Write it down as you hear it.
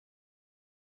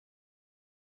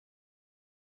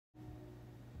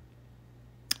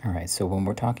All right, so when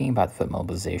we're talking about foot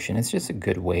mobilization, it's just a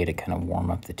good way to kind of warm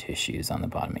up the tissues on the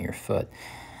bottom of your foot.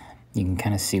 You can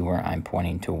kind of see where I'm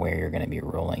pointing to where you're going to be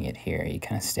rolling it here. You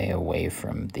kind of stay away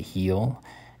from the heel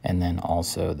and then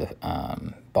also the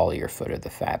ball of your foot or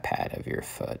the fat pad of your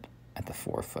foot at the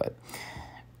forefoot.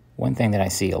 One thing that I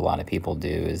see a lot of people do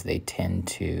is they tend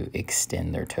to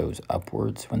extend their toes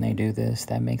upwards when they do this.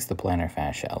 That makes the plantar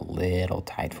fascia a little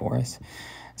tight for us.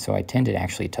 So I tend to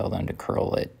actually tell them to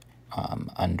curl it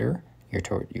under, your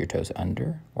toes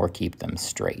under, or keep them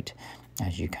straight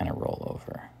as you kind of roll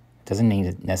over. It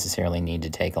doesn't necessarily need to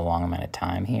take a long amount of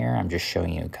time here. I'm just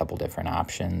showing you a couple different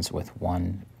options with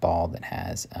one ball that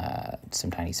has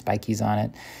some tiny spikies on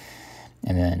it,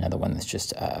 and then another one that's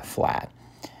just flat.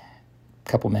 A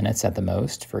couple minutes at the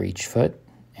most for each foot,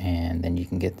 and then you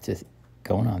can get to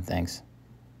going on things.